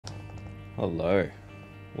Hello,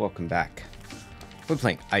 welcome back. We're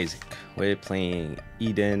playing Isaac. We're playing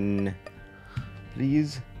Eden.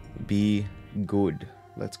 Please be good.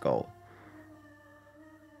 Let's go.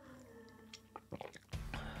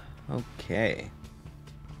 Okay.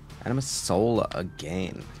 Animus Solar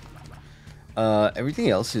again. Everything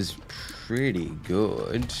else is pretty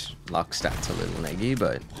good. Luck stats a little neggy,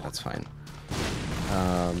 but that's fine.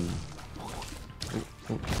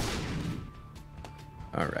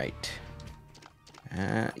 All right.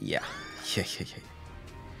 Yeah.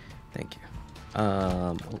 Thank you.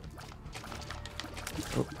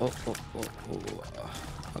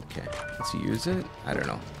 Okay, let's use it. I don't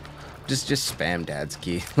know. Just spam dad's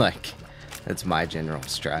key. Like, that's my general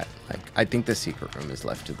strat. Like, I think the secret room is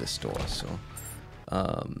left to the store. So,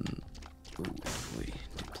 wait,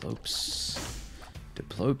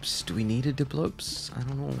 Diplopes. Do we need a Diplopes? I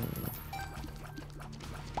don't know.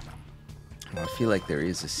 I feel like there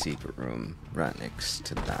is a secret room right next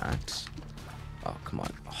to that. Oh, come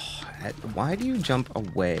on. Oh, why do you jump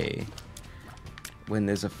away when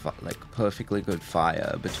there's a perfectly good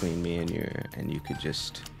fire between me and you could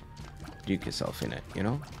just duke yourself in it, you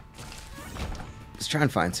know? Let's try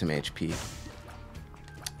and find some HP.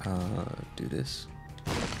 Do this.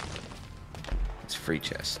 It's free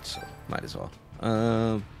chest, so might as well.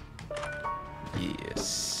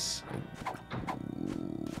 Yes.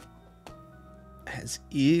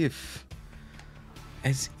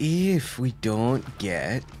 As if we don't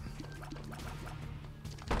get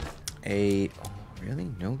a... Oh,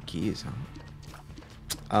 really? No keys,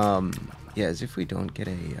 huh? Yeah, as if we don't get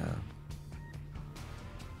a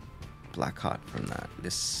black heart from that.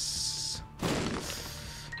 This...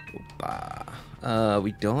 Opa.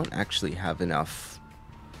 We don't actually have enough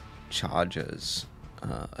chargers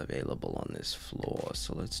available on this floor,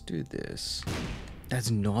 so let's do this.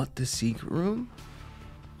 That's not the secret room?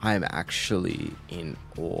 I'm actually in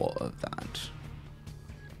awe of that.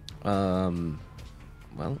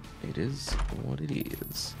 Well, it is what it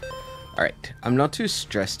is. Alright, I'm not too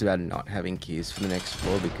stressed about not having keys for the next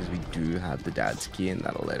floor because we do have the dad's key and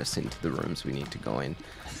that'll let us into the rooms we need to go in.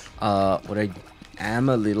 What I am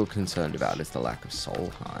a little concerned about is the lack of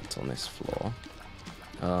soul hearts on this floor.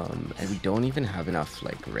 And we don't even have enough,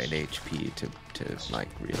 like, red HP to like,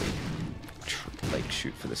 really,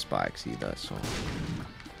 shoot for the spikes either, so...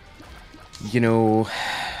 You know,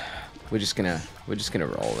 we're just gonna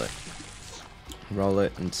roll it. Roll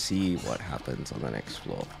it and see what happens on the next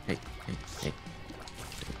floor. Hey. Don't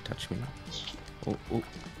touch me. Oh.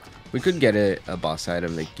 We could get a boss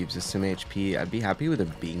item that gives us some HP. I'd be happy with a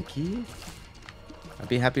Binky.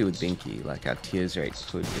 Like our tears rate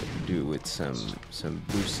could do with some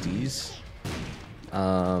boosties.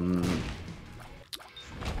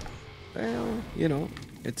 Well, you know,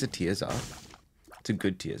 it's a tears up. It's a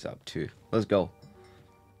good tears up too. Let's go.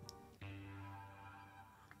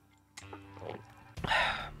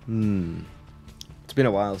 It's been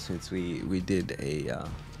a while since we did a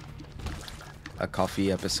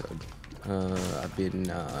coffee episode. I've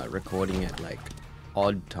been recording it like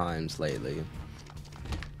odd times lately.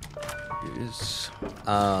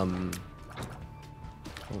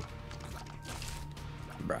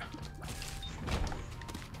 Bruh.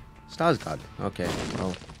 Stars God. Okay,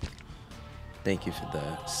 well, thank you for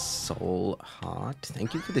the soul heart.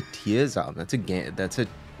 Thank you for the tears up. That's a game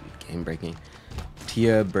breaking,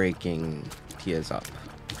 tear breaking tears up.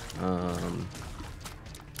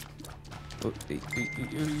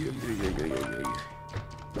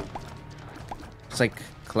 It's like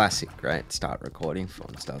classic, right? Start recording,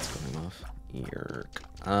 phone starts going off. Give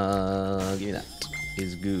me that.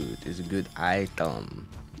 Is good. Is a good item.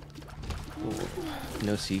 Ooh,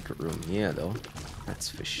 no secret room here though. That's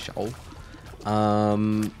for sure.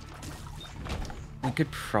 We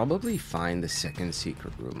could probably find the second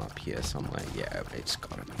secret room up here somewhere. Yeah, it's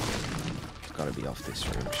gotta be off this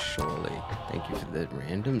room, surely. Thank you for the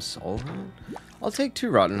random soul heart. I'll take 2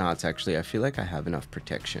 rotten hearts actually. I feel like I have enough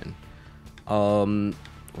protection.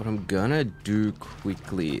 What I'm gonna do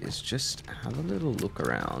quickly is just have a little look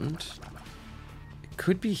around. It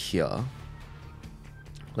could be here.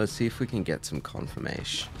 Let's see if we can get some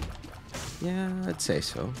confirmation. Yeah, I'd say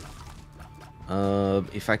so.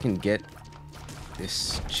 If I can get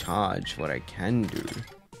this charge, what I can do...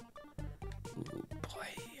 Ooh, boy.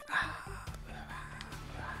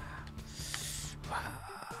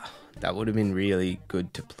 That would have been really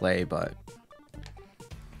good to play, but...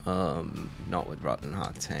 not with rotten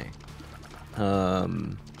hearts, hey.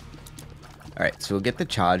 Alright, so we'll get the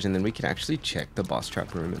charge, and then we can actually check the boss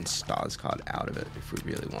trap room and stars card out of it if we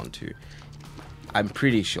really want to. I'm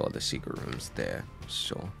pretty sure the secret room's there,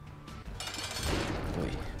 sure.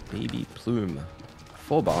 Wait. baby plume.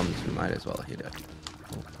 4 bombs, we might as well hit it.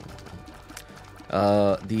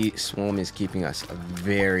 The swarm is keeping us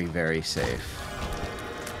very, very safe.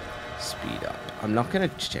 Speed up. I'm not gonna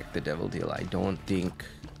check the devil deal. I don't think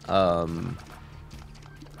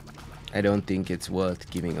it's worth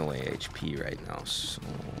giving away HP right now. So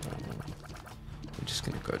I'm just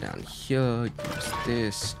gonna go down here, use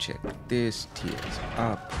this, check this, tears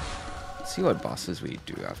up. See what bosses we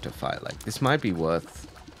do after fight. Like this might be worth.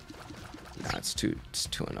 Nah, it's too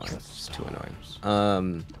annoying. It's too annoying.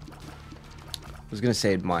 I was gonna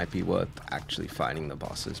say it might be worth actually fighting the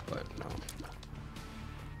bosses, but no.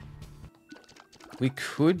 We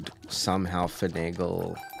could somehow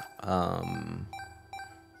finagle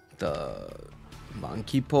the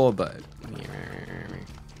monkey paw, but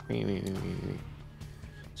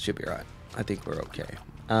should be right. I think we're okay.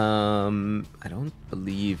 I don't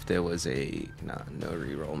believe there was a no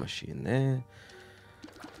reroll machine there.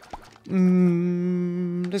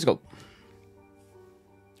 Let's go.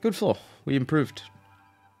 Good floor. We improved.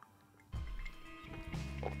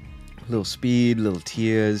 Little speed, little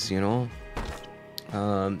tears, you know.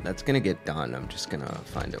 That's gonna get done. I'm just gonna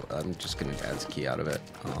dad's key out of it.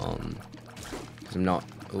 Because I'm not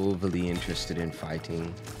overly interested in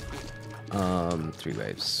fighting 3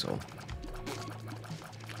 waves, so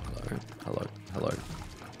hello.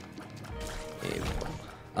 There we go.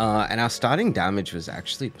 And our starting damage was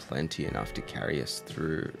actually plenty enough to carry us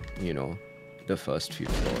through, you know, the first few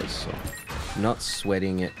floors, so I'm not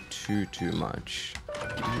sweating it too much.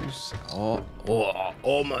 Oh,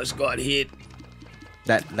 almost got hit.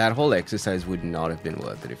 That whole exercise would not have been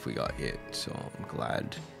worth it if we got hit, so I'm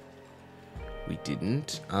glad we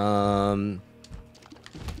didn't. I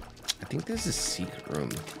think there's a secret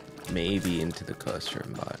room, maybe into the curse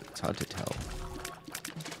room, but it's hard to tell.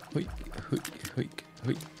 Hoik, hoik, hoik,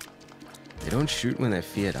 hoik. They don't shoot when they're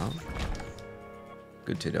feared up.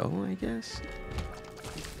 Good to know, I guess.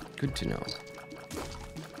 Good to know.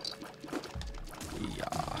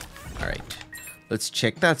 Yeah. Alright. Let's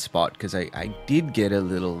check that spot, because I did get a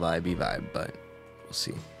little vibey vibe, but we'll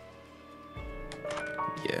see.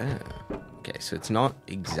 Yeah. Okay, so it's not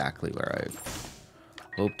exactly where I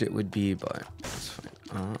hoped it would be, but that's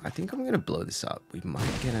fine. I think I'm going to blow this up. We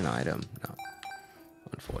might get an item. No.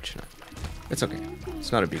 Unfortunate. It's okay.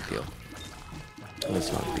 It's not a big deal.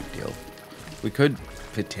 It's not a big deal. We could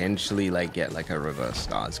potentially like get like a reverse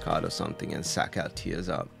stars card or something and sack our tears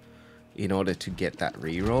up in order to get that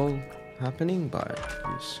reroll happening, but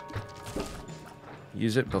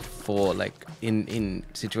use it before, like in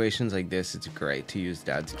situations like this, it's great to use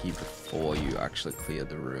dad's key before you actually clear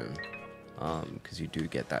the room, because you do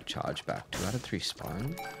get that charge back. 2 out of 3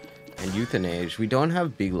 spawn. And Youth and Age, we don't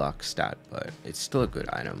have big luck stat, but it's still a good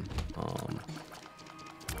item.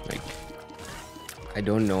 Like, I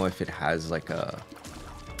don't know if it has like a...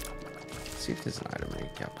 Let's see if there's an item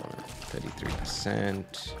recap on it.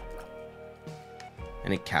 33%.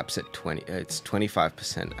 And it caps at 20. It's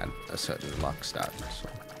 25% at a certain luck stat, so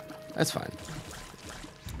that's fine.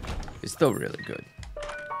 It's still really good.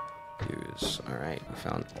 Use. All right, we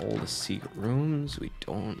found all the secret rooms. We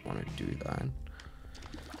don't want to do that.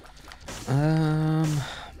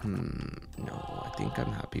 No, I think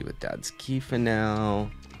I'm happy with dad's key for now.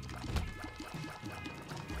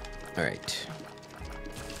 Alright.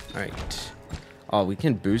 Alright. Oh, we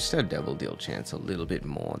can boost our devil deal chance a little bit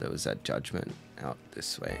more. There was that judgment out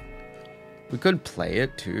this way. We could play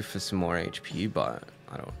it too for some more HP, but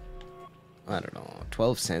I don't know.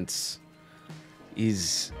 12 cents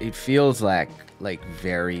is, it feels like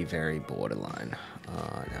very, very borderline.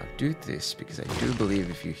 Now do this, because I do believe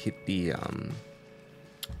if you hit the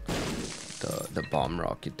bomb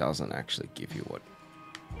rock, it doesn't actually give you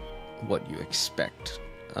what you expect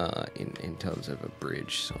in terms of a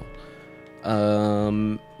bridge. So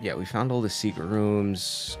yeah, we found all the secret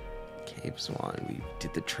rooms. Caves 1, we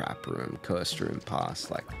did the trap room, cursed room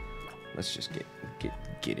pass. Like, let's just get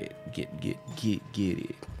it.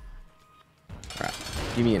 Alright,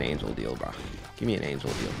 give me an angel deal, bro. Give me an angel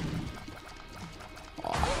deal.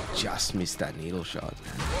 Oh, just missed that needle shot,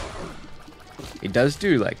 man. It does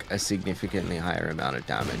do like a significantly higher amount of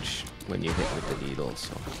damage when you hit with the needle,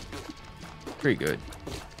 so pretty good.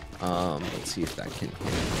 Let's see if that can hit.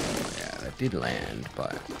 Oh, yeah, that did land,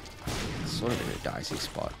 but it's sort of in a dicey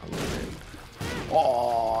spot a little bit.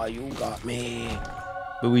 Oh, you got me.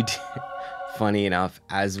 But we did, funny enough,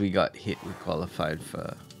 as we got hit, we qualified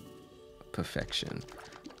for perfection.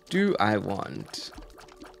 Do I want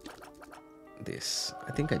this?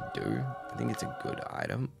 I think I do. I think it's a good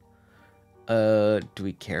item. Do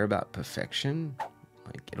we care about perfection?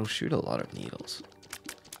 Like, it'll shoot a lot of needles.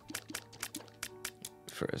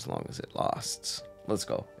 for as long as it lasts. Let's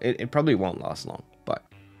go. It probably won't last long, but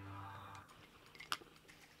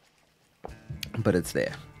it's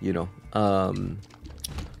there, you know.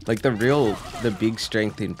 Like the big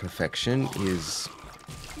strength in perfection is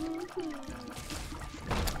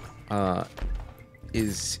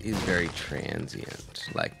very transient.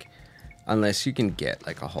 Like, unless you can get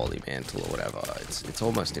like a holy mantle or whatever, it's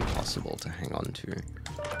almost impossible to hang on to.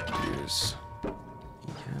 Use. Yeah,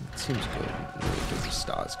 that seems good. Really good for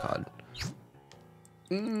stars card.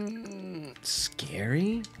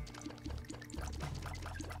 Scary?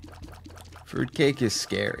 Fruitcake is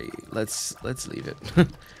scary. Let's leave it.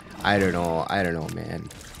 I don't know, man.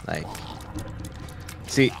 Like,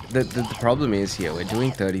 see, the problem is here, we're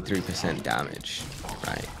doing 33% damage,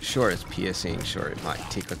 right? Sure, it's piercing, sure, it might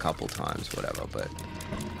tick a couple times, whatever, but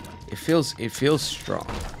it feels strong.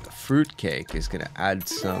 The fruitcake is gonna add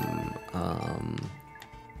some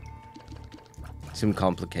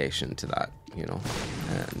complication to that, you know,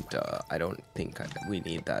 and I don't think we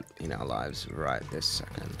need that in our lives right this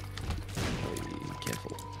second. Be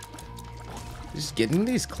careful. Just getting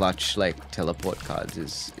these clutch like teleport cards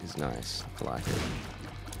is nice. I like it.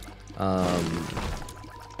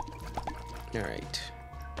 Alright.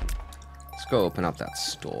 Let's go open up that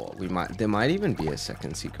store. There might even be a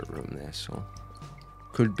second secret room there, so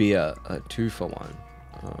could be a 2-for-1.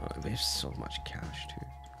 There's so much cash too.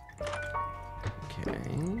 Okay,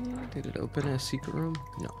 did it open a secret room?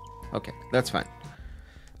 No. Okay, that's fine.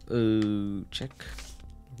 Check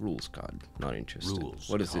rules card. Not interested.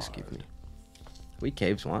 What does this give me? We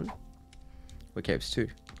caves 1. We caves 2.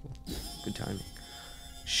 Cool. Good timing.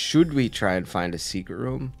 Should we try and find a secret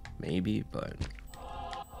room? Maybe, but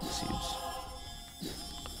seems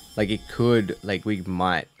like it could. Like, we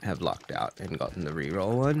might have lucked out and gotten the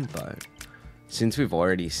reroll one, but since we've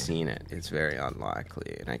already seen it, it's very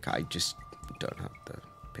unlikely, and I just don't have the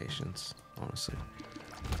patience, honestly.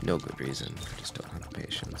 No good reason. I just don't have the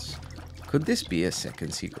patience. Could this be a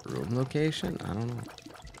second secret room location? I don't know.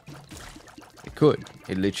 It could.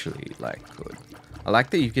 It literally, like, could. I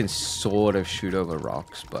like that you can sort of shoot over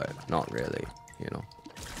rocks, but not really, you know.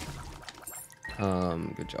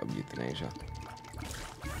 Good job, euthanasia.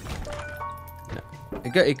 No.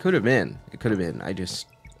 It could have been. It could have been. I just,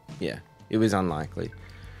 yeah, it was unlikely.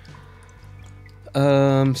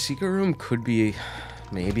 Secret room could be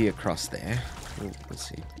maybe across there. Ooh, let's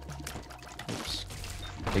see. Oops.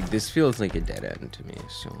 Like, this feels like a dead end to me,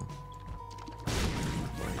 so.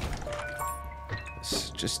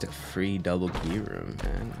 It's just a free double key room,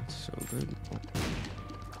 man. That's so good.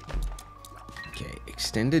 Okay,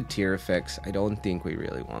 extended tier effects. I don't think we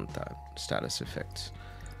really want that. Status effects.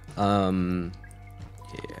 Yeah, I'm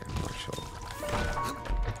not sure.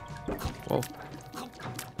 Whoa.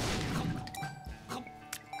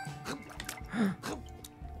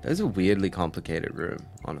 That's a weirdly complicated room,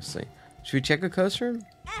 honestly. Should we check a coast room?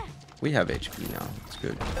 We have HP now. It's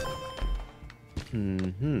good.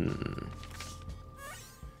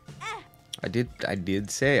 I did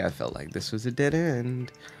say I felt like this was a dead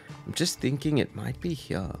end. I'm just thinking it might be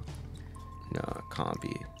here. No, it can't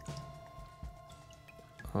be.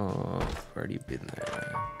 Oh, I've already been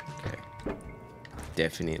there. Okay.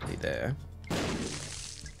 Definitely there.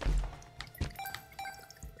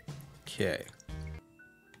 Okay.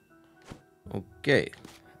 Okay.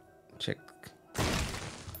 Check.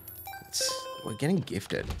 We're getting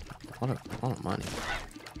gifted. A lot of money.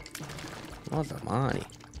 Lots of money.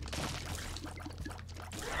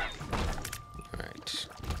 Alright.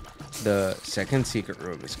 The second secret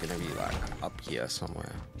room is gonna be like up here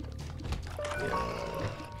somewhere.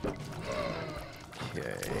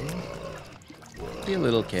 Okay. Be a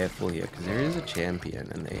little careful here because there is a champion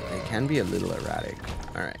and they can be a little erratic.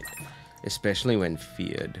 Alright. Especially when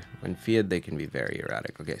feared. When feared, they can be very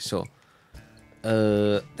erratic. Okay, so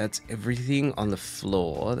that's everything on the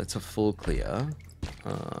floor. That's a full clear.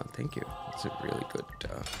 Thank you. That's a really good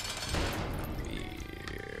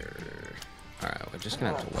Alright, we're just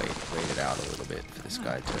gonna have to wait it out a little bit for this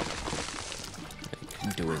guy to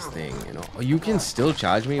like, do his thing, you know. Oh, you can still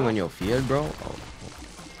charge me when you're feared, bro? Oh.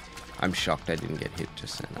 I'm shocked I didn't get hit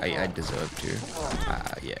just then. I deserve to.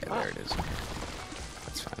 Yeah, there it is. Okay.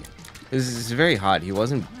 That's fine. This is very hard. He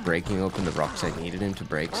wasn't breaking open the rocks I needed him to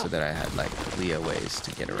break so that I had, like, clear ways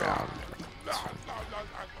to get around. That's fine.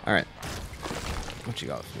 Alright. What you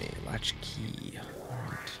got for me? Latch key.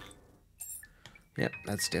 Alright. Yep,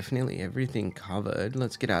 that's definitely everything covered.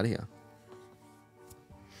 Let's get out of here.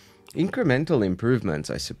 Incremental improvements,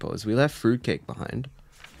 I suppose. We left fruitcake behind.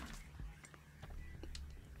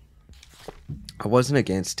 I wasn't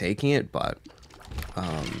against taking it, but,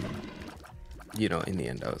 you know, in the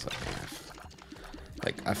end, I was like,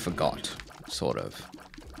 Like, I forgot, sort of.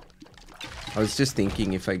 I was just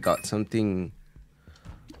thinking if I got something,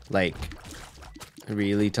 like,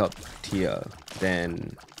 really top tier,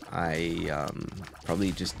 then I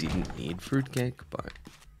probably just didn't need fruitcake, but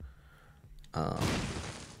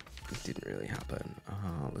it didn't really happen.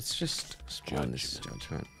 Let's just spawn this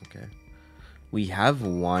judgment. Okay. We have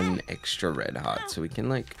one extra red heart, so we can,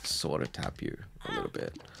 like, sort of tap you a little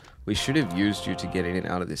bit. We should have used you to get in and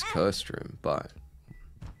out of this cursed room, but...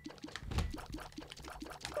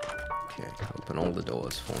 Okay, open all the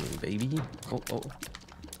doors for me, baby. Oh, oh.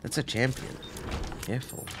 That's a champion.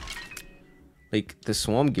 Careful. Like, the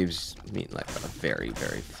swarm gives me, like, a very,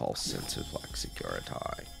 very false sense of, like, security.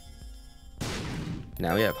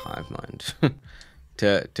 Now we have hive mind.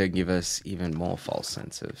 to give us even more false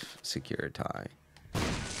sense of security.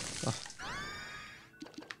 Oh.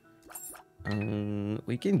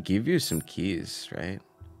 We can give you some keys, right?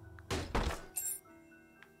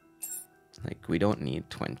 Like, we don't need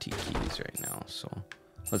 20 keys right now, so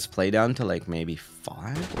let's play down to like maybe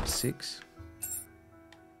 5 or 6.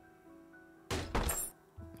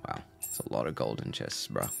 Wow, it's a lot of golden chests,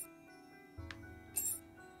 bro.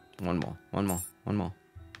 One more, one more, one more.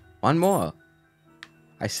 One more!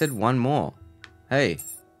 I said one more. Hey.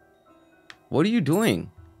 What are you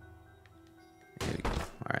doing? There we go.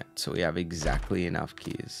 Alright, so we have exactly enough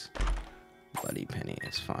keys. Bloody penny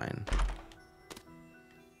is fine.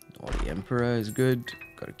 Oh, the Emperor is good.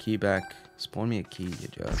 Got a key back. Spawn me a key, you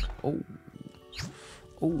jerk. Oh.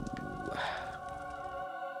 Oh.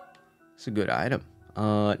 It's a good item.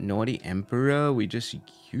 Naughty Emperor we just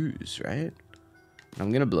use, right?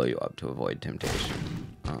 I'm gonna blow you up to avoid temptation.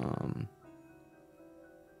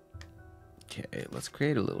 Okay, let's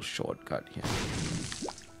create a little shortcut here.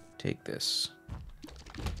 Take this.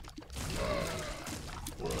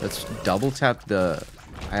 Let's double tap the...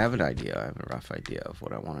 I have an idea. I have a rough idea of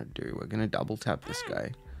what I want to do. We're gonna double tap this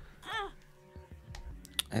guy.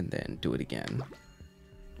 And then do it again.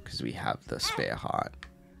 Because we have the spare heart.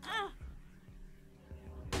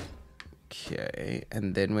 Okay,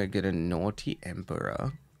 and then we're gonna Naughty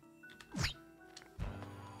Emperor.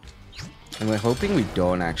 And we're hoping we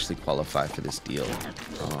don't actually qualify for this deal.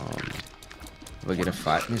 We're gonna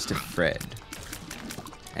fight Mr. Fred.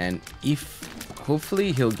 And if...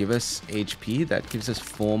 hopefully he'll give us HP. That gives us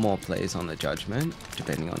 4 more plays on the Judgment,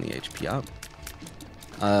 depending on the HP up.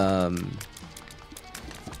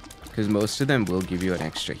 Because most of them will give you an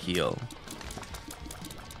extra heal.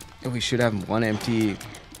 And we should have 1 empty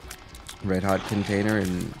red heart container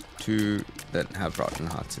and 2 that have rotten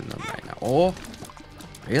hearts in them right now. Oh,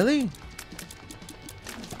 really?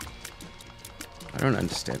 I don't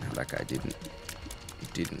understand how that guy didn't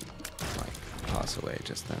like pass away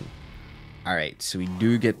just then. All right, so we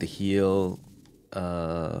do get the heal,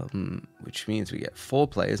 which means we get 4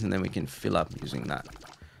 plays, and then we can fill up using that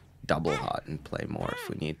double heart and play more if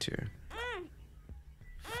we need to.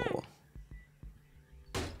 4.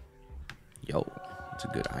 Yo, it's a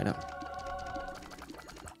good item.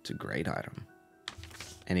 It's a great item.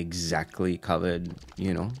 And exactly covered,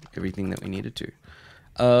 you know, everything that we needed to.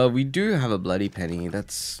 We do have a bloody penny.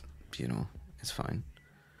 That's, you know, it's fine.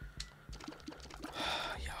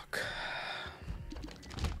 Yuck.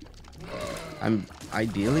 I'm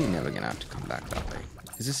ideally never gonna have to come back that way.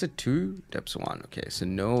 Is this a 2? Depths 1. Okay, so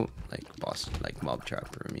no, like, boss, like, mob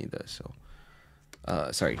trap room either, so...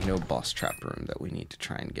 sorry, no boss trap room that we need to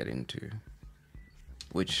try and get into.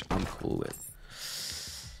 Which I'm cool with.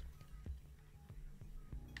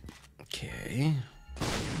 Okay.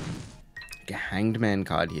 Like a Hanged Man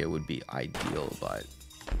card here would be ideal, but,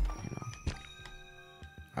 you know.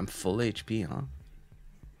 I'm full HP, huh?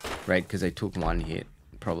 Right, because I took 1 hit,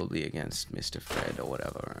 probably against Mr. Fred or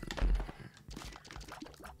whatever.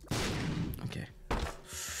 Okay.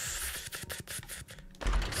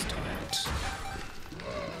 Let's do it.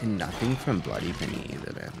 And nothing from Bloody Penny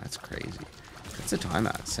either, man. That's crazy. That's a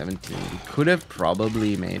timeout, 17. We could have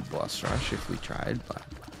probably made boss rush if we tried, but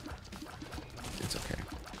it's okay.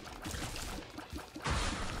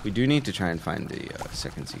 We do need to try and find the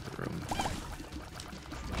second secret room.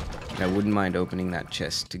 And I wouldn't mind opening that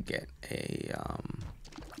chest to get a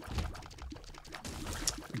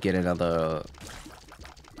get another,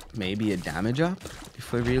 maybe a damage up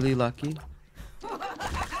if we're really lucky.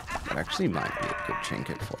 That actually might be a good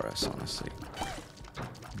trinket for us, honestly.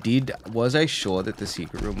 Was I sure that the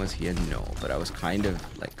secret room was here? No, but I was kind of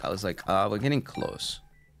like, we're getting close.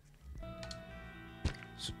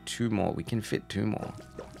 So 2 more, we can fit 2 more.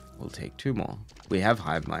 We'll take 2 more. We have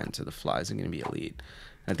hive mind, so the flies are going to be elite.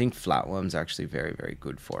 I think flatworm's actually very, very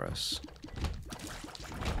good for us.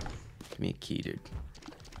 Give me a key, dude.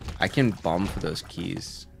 I can bomb for those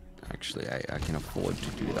keys. Actually, I can afford to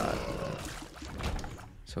do that. I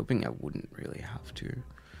was hoping I wouldn't really have to.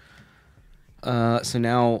 So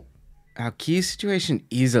now our key situation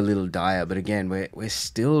is a little dire, but again, we're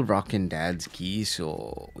still rocking Dad's key,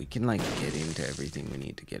 so we can like get into everything we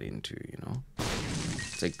need to get into, you know.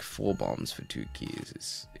 It's like 4 bombs for 2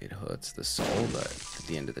 keys. It hurts the soul, but at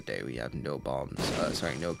the end of the day, we have no bombs.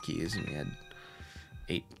 Sorry, no keys, and we had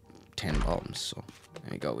 10 bombs. So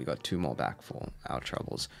there you go. We got 2 more back for our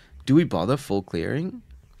troubles. Do we bother full clearing?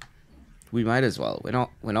 We might as well. We're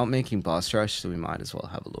not making boss rush, so we might as well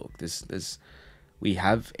have a look. We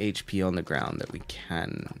have HP on the ground that we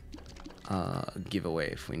can give away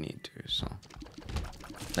if we need to. So,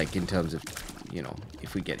 like in terms of, you know,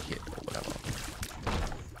 if we get hit or whatever.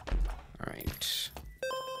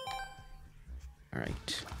 All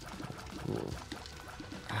right. Cool.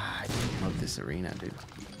 I don't love this arena, dude.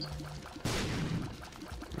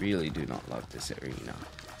 Really do not love this arena.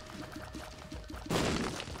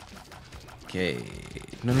 Okay.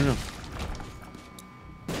 No.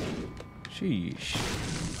 Sheesh.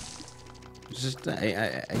 It's just,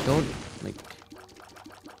 I don't, like,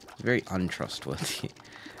 it's very untrustworthy.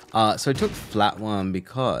 So I took Flatworm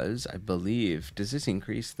because I believe, does this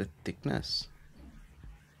increase the thickness?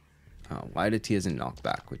 Wider tiers and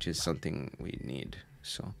knockback, which is something we need,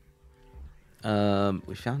 so.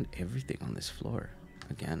 We found everything on this floor,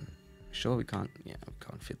 again. Sure, we can't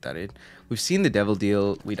fit that in. We've seen the devil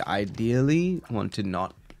deal. We'd ideally want to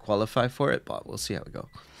not qualify for it, but we'll see how we go.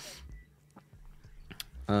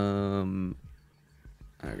 Alright.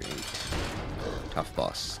 Tough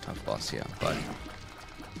boss here, but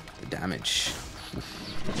the damage. Look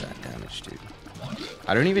at that damage, dude.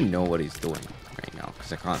 I don't even know what he's doing right now,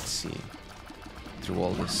 because I can't see through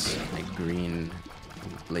all this like green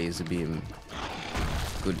laser beam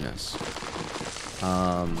goodness.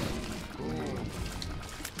 Oh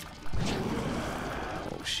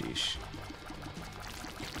sheesh.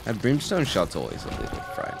 That brimstone shot's always a little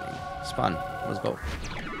frightening. It's fun. Let's go.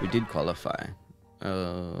 We did qualify.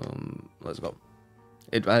 Let's go.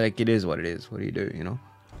 It is what it is. What do you do, you know?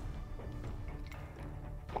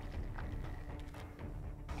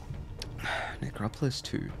 Necropolis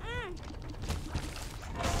 2.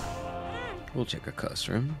 We'll check a curse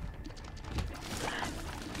room.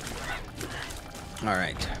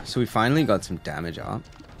 Alright, so we finally got some damage up,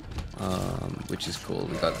 which is cool.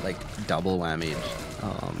 We got like double whammy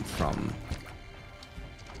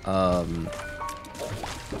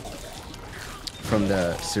from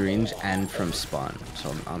the syringe and from spawn.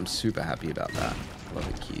 So I'm super happy about that. Love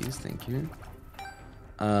the keys, thank you.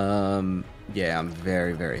 Yeah, I'm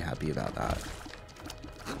very, very happy about that.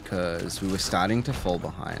 Because we were starting to fall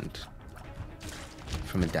behind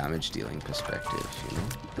from a damage dealing perspective, you know?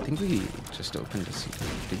 I think we just opened a secret.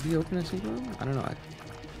 Did we open a secret room? I don't know.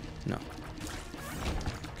 No.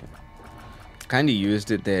 Okay. Kind of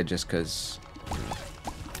used it there just because...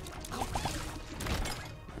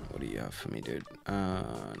 What do you have for me, dude?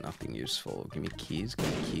 Nothing useful. Give me keys,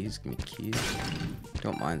 give me keys, give me keys.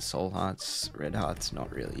 Don't mind soul hearts. Red hearts,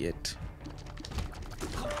 not really it.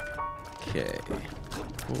 Okay.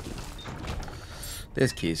 Ooh.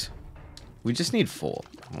 There's keys. We just need 4.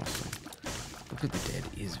 Awesome. Look at the Dead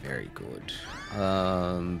is very good.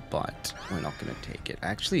 But we're not going to take it.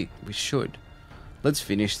 Actually, we should. Let's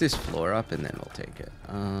finish this floor up and then we'll take it.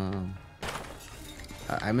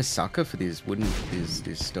 I'm a sucker for these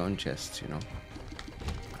these stone chests, you know.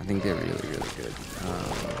 I think they're really, really good.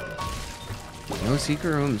 No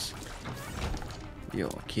secret rooms. You're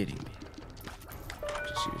kidding me.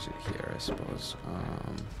 Just use it here, I suppose.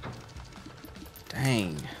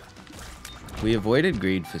 Dang. We avoided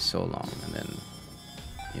greed for so long, and then,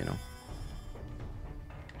 you know.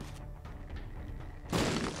 I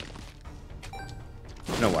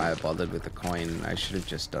don't know why I bothered with the coin. I should have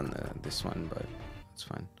just done this one, but it's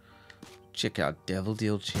fine. Check out Devil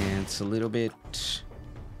Deal Chance a little bit.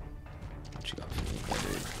 What you got for me,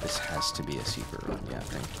 dude? This has to be a secret room. Yeah,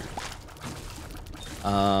 thank you.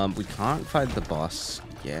 We can't fight the boss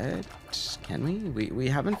yet, can we? We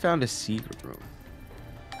haven't found a secret room.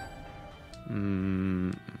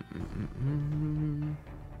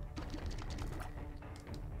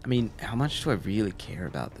 I mean, how much do I really care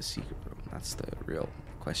about the secret room? That's the real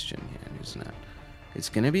question here, isn't it? It's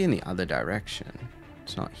going to be in the other direction.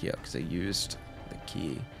 It's not here because I used the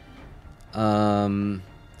key.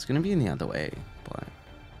 It's going to be in the other way, but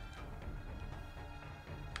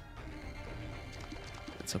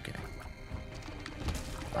it's okay.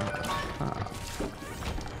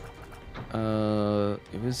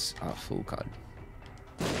 It was a full card.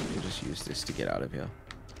 We'll just use this to get out of here.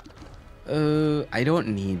 I don't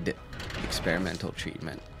need experimental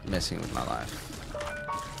treatment messing with my life.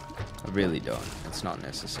 I really don't. It's not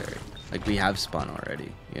necessary. Like, we have spun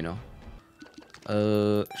already, you know?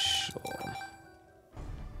 Sure.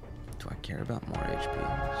 Do I care about more HP?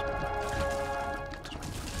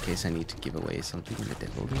 In case I need to give away something in the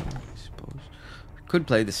devil game, I suppose. Could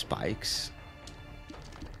play the spikes.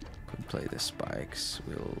 Could play the spikes.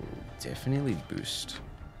 Will definitely boost.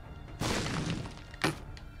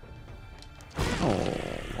 Oh,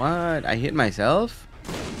 what? I hit myself?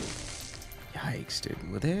 Yikes, dude.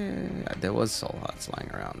 Well, there was soul hearts lying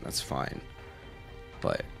around. That's fine.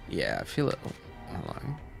 But, yeah, I feel it. Oh, hello.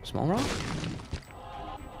 Small rock?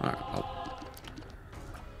 Alright, oh.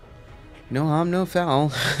 No harm, no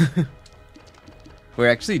foul. We're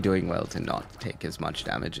actually doing well to not take as much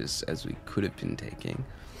damage as we could have been taking.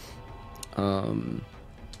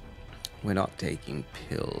 We're not taking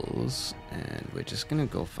pills, and we're just gonna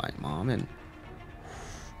go find Mom and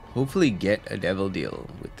hopefully get a devil deal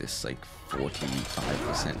with this like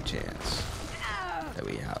 45% chance that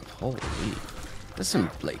we have. Holy, there's some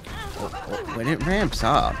like when it ramps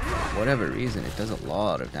up, for whatever reason, it does a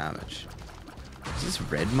lot of damage. Is this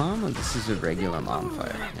red Mom or this is a regular Mom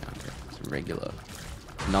fire? Yeah, okay. It's a regular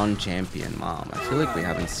non-champion Mom. I feel like we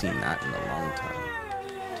haven't seen that in a long time.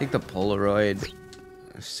 Take the Polaroid.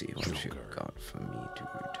 Let's see what you got for me, dude.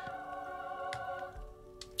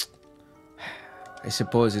 I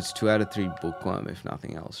suppose it's 2 out of 3 bookworm, if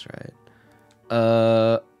nothing else, right?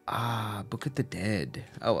 Book of the Dead.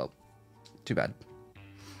 Oh well, too bad.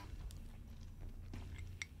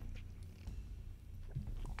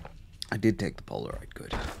 I did take the Polaroid,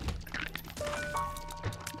 good.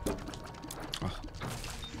 Oh.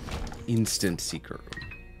 Instant secret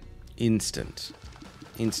room. Instant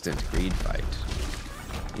greed fight.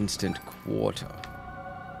 Instant quarter.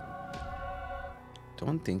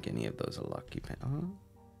 Don't think any of those are lucky.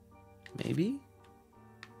 Maybe?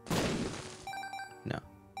 No.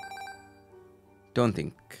 Don't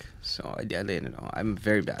think so. I don't know. I'm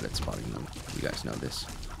very bad at spotting them. You guys know this.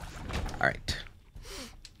 Alright.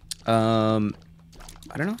 I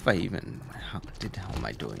don't know if I even... How am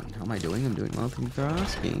I doing? How am I doing? I'm doing well, thank you for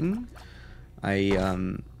asking. I,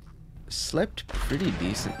 slept pretty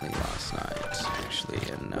decently last night, actually,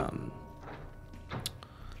 and,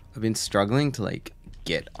 I've been struggling to, like,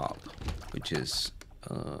 get up, which is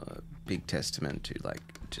a big testament to, like,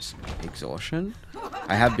 just exhaustion.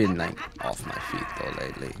 I have been, like, off my feet, though,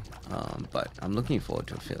 lately, but I'm looking forward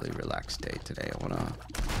to a fairly relaxed day today. I want to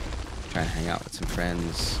try and hang out with some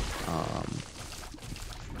friends,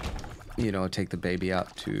 you know, take the baby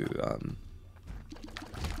out to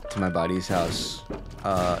my buddy's house.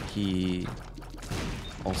 He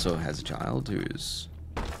also has a child who's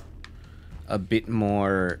a bit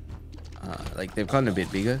more, like, they've gotten a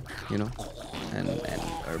bit bigger, you know, and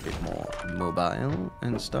are a bit more mobile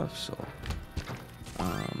and stuff, so,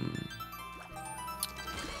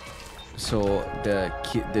 so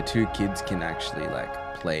the two kids can actually,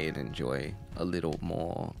 like, play and enjoy a little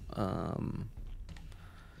more,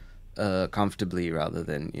 comfortably, rather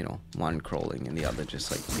than, you know, one crawling and the other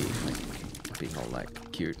just like being all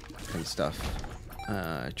like cute and stuff,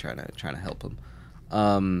 trying to help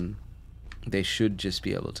them. They should just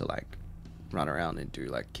be able to like run around and do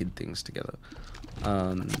like kid things together.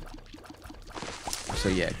 So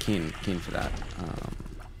yeah, keen for that.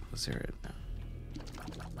 Let's hear it.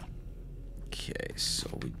 Okay, so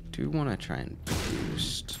we do want to try and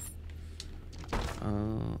boost.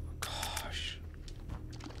 Gosh,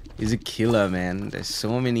 he's a killer, man. There's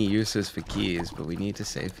so many uses for keys, but we need to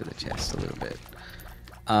save for the chest a little bit.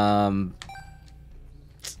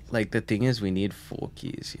 Like, the thing is, we need 4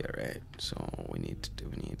 keys here, right? So we need.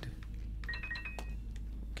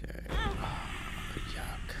 Okay.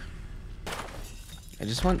 Yuck. I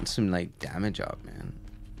just want some like damage up, man.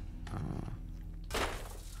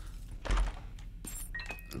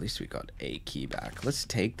 At least we got a key back. Let's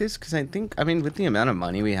take this, because I mean, with the amount of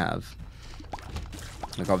money we have,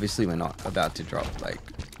 like, obviously we're not about to drop, like,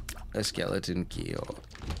 a skeleton key or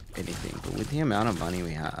anything, but with the amount of money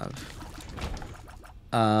we have,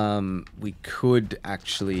 we could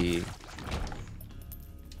actually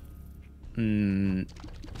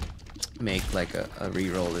make, like, a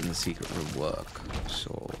reroll in the secret room work.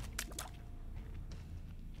 So,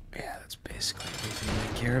 yeah, that's basically everything I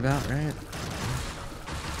care about, right?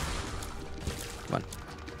 Come on,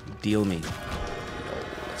 deal me. Oh,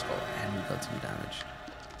 let's go. And we got some damage.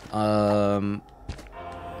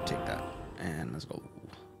 Take that, and let's go.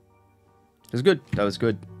 It was good. That was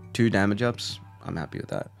good. 2 damage ups. I'm happy with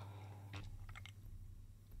that.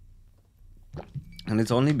 And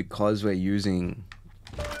it's only because we're using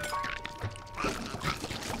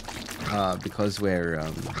because we're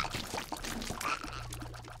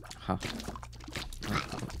huh.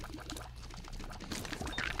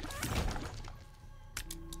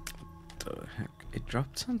 The heck? It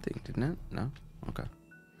dropped something, didn't it? No? Okay.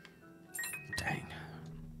 Dang.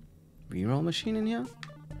 Reroll machine in here?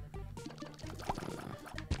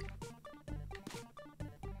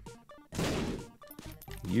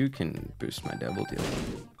 You can boost my double deal.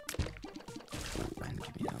 Ooh, and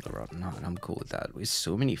give me another rotten heart. I'm cool with that. With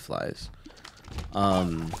so many flies.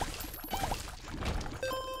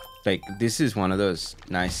 Like, this is one of those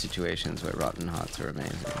nice situations where rotten hearts are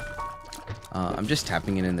amazing. I'm just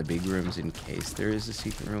tapping it in the big rooms in case there is a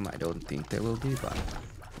secret room. I don't think there will be, but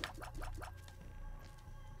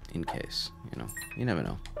in case, you know, you never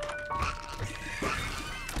know.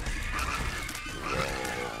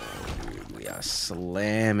 Whoa, dude, we are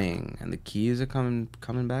slamming, and the keys are coming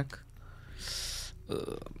back.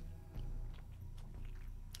 All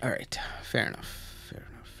right, fair enough.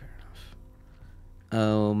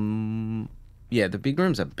 Yeah, the big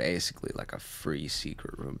rooms are basically like a free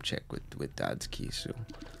secret room check with Dad's keys. So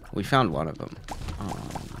we found one of them.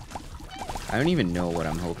 I don't even know what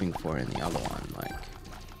I'm hoping for in the other one. Like,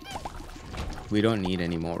 we don't need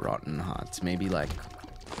any more rotten hearts. Maybe like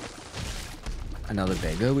another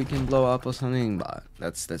beggar we can blow up or something, but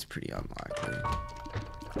that's pretty unlikely.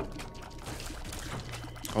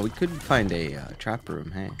 Or we could find a trap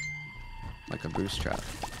room, hey, like a boost trap.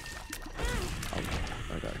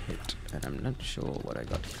 I got hit, and I'm not sure what I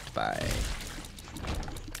got hit by.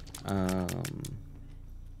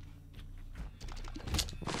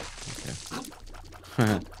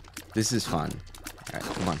 Okay. This is fun. Alright,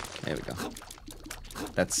 come on. There we go.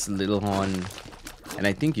 That's Little Horn, and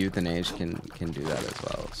I think Euthanasia can do that as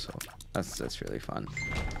well, so that's really fun.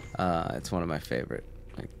 It's one of my favorite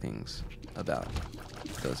like things about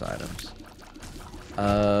those items.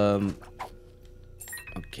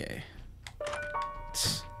 Okay.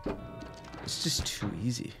 It's just too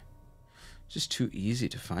easy. Just too easy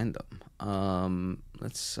to find them.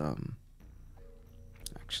 Let's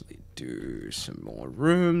actually do some more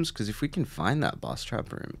rooms, because if we can find that boss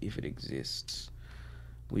trap room, if it exists,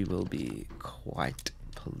 we will be quite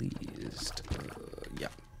pleased. Yeah,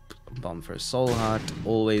 bomb for a soul heart,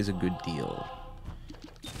 always a good deal.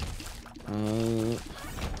 Yeah,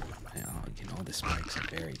 you know, the spikes are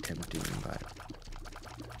very tempting, but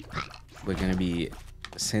we're gonna be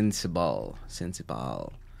sensible,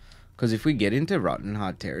 because if we get into rotten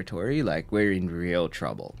heart territory, like, we're in real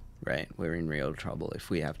trouble, right? We're in real trouble if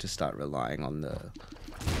we have to start relying on the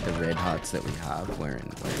red hearts that we have. We're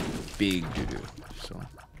in big doo-doo. So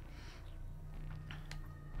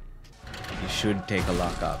you should take a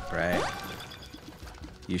lock up, right?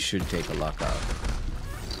 You should take a lock up.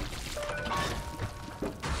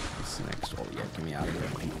 What's the next one? Yeah, get me out of here.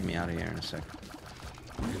 Get me out of here in a sec.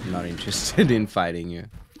 I'm not interested in fighting you.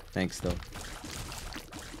 Thanks, though.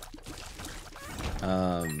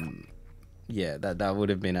 Yeah, that would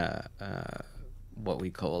have been a what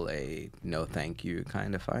we call a no thank you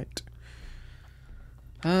kind of fight.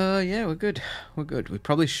 Yeah, we're good. We're good. We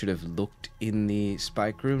probably should have looked in the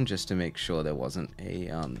spike room just to make sure there wasn't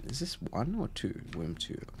a is this 1 or 2? Room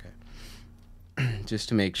 2. Okay. Just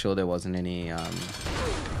to make sure there wasn't any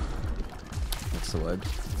what's the word?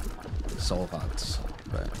 Soul hearts.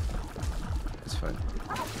 But it's fine.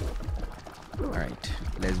 Alright,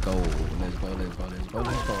 let's go. Let's go.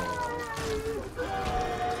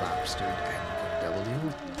 Claps, dude. And double.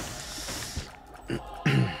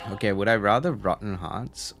 Okay, would I rather rotten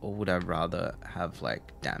hearts, or would I rather have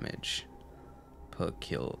like damage per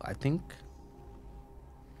kill? I think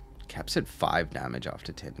caps at 5 damage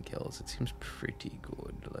after 10 kills. It seems pretty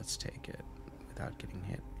good. Let's take it without getting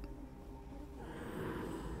hit.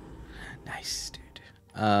 Nice, dude.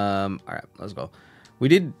 All right, let's go. We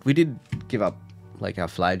did give up like our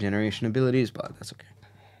fly generation abilities, but that's okay.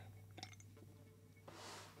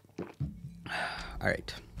 All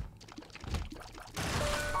right.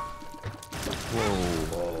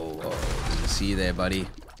 Whoa. Did you see there, buddy?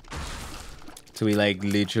 So we like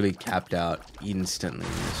literally capped out instantly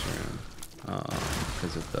in this room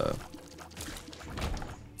because of the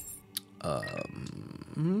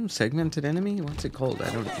segmented enemy. What's it called? I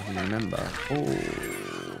don't even remember. Oh.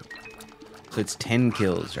 So it's 10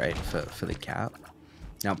 kills, right, for the cap.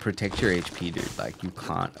 Now, protect your HP, dude. Like, you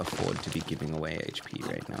can't afford to be giving away HP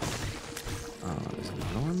right now. There's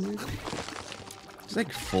another one, dude? There's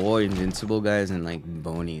like 4 invincible guys and, like,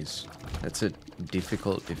 bonies. That's a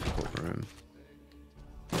difficult room.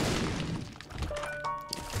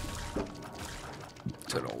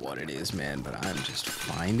 Don't know what it is, man, but I'm just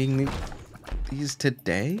finding these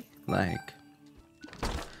today. Like,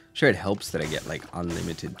 Sure, it helps that I get like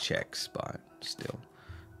unlimited checks, but still.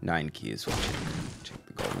 9 keys. We'll check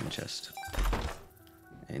the golden chest.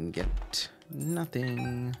 And get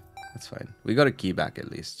nothing. That's fine. We got a key back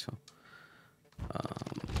at least, so.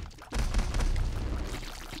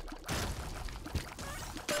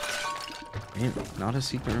 Man, not a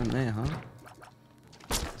secret room there, huh?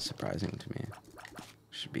 Surprising to me.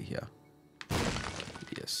 Should be here.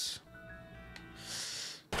 Yes.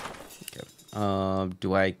 Okay.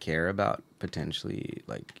 Do I care about potentially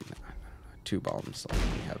like 2 bombs? Like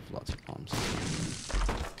we have lots of bombs.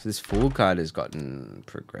 So this full card has gotten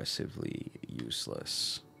progressively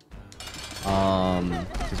useless.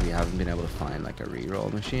 Because we haven't been able to find like a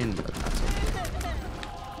reroll machine, but that's okay.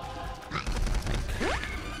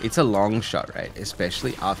 It's a long shot, right?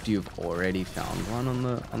 Especially after you've already found one on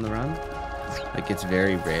the run. Like it's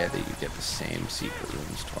very rare that you get the same secret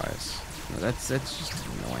rooms twice. You know, that's just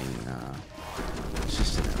annoying. It's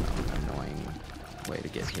just an annoying way to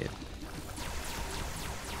get hit.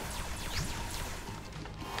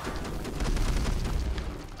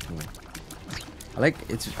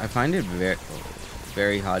 I find it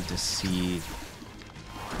very hard to see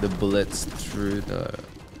the bullets through the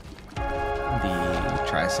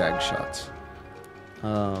tri-sag shots.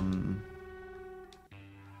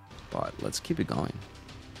 But let's keep it going.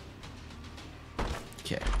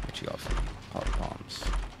 Okay, what you got for me? Hot bombs.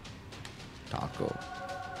 Taco.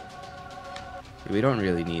 We don't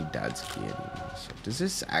really need Dad's key anymore. So does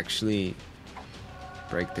this actually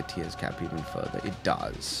break the tears cap even further? It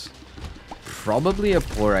does. Probably a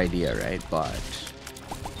poor idea, right? But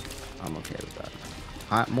I'm okay with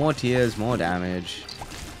that. More tears, more damage.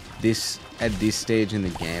 At this stage in the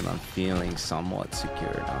game, I'm feeling somewhat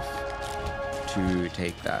secure enough to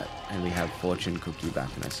take that. And we have Fortune Cookie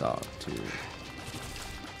backing us up too.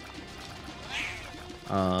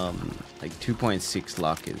 Like 2.6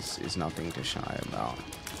 luck is nothing to shy about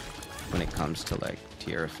when it comes to like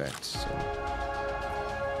tier effects. So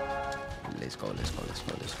let's go.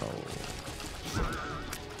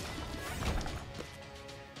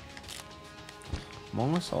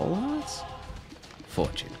 Among Us All Hearts?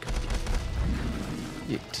 Fortune Cookie.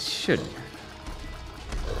 You shouldn't.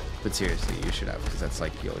 But seriously, you should have, because that's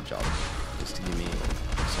like your job, is to give me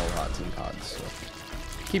soul hearts and cards. So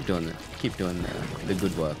keep doing the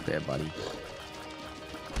good work there, buddy.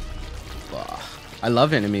 Ugh. I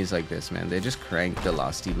love enemies like this, man. They just crank the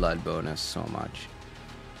Lusty Blood bonus so much.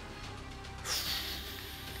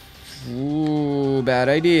 Ooh, bad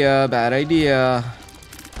idea, bad idea.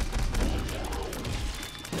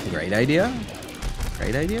 Great idea?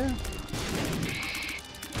 Great idea?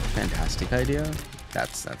 Fantastic idea?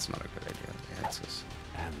 That's not a good idea. Yeah, it's just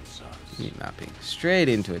meat mapping straight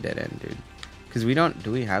into a dead end, dude. Because we don't.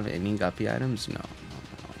 Do we have any guppy items? No.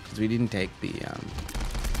 Because we didn't take the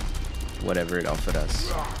whatever it offered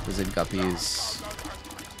us. Was it guppies?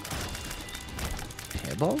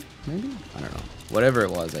 Hairball? Maybe? I don't know. Whatever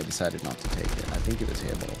it was, I decided not to take it. I think it was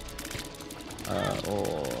hairball.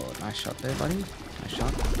 Oh, nice shot there, buddy. Nice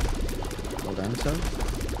shot. Well done, sir.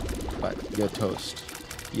 But you're toast.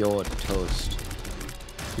 You're toast.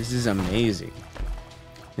 This is amazing.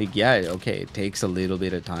 Like, yeah, okay, it takes a little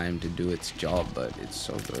bit of time to do its job, but it's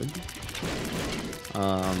so good.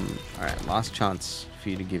 Alright, last chance for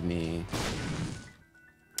you to give me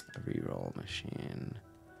a reroll machine.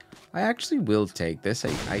 I actually will take this.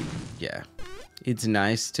 Yeah. It's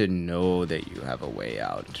nice to know that you have a way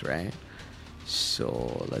out, right?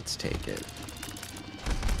 So, let's take it.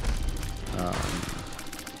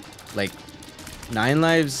 Like, 9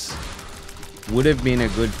 lives would have been a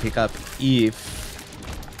good pickup if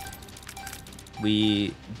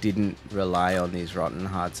we didn't rely on these rotten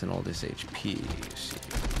hearts and all this HP, you see.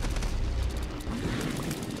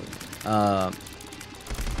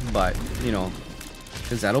 But, you know,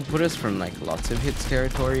 because that'll put us from like lots of hits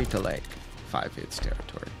territory to like 5 hits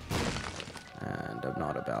territory. And I'm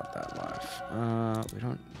not about that life. No,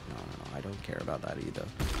 I don't care about that either.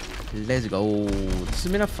 Let's go. This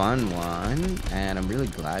has been a fun one, and I'm really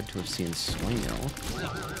glad to have seen SOY Mill.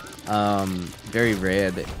 Very rare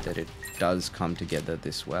that it does come together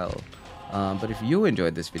this well. But if you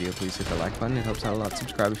enjoyed this video, please hit the like button. It helps out a lot.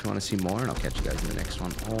 Subscribe if you want to see more, and I'll catch you guys in the next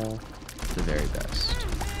one. All the very best.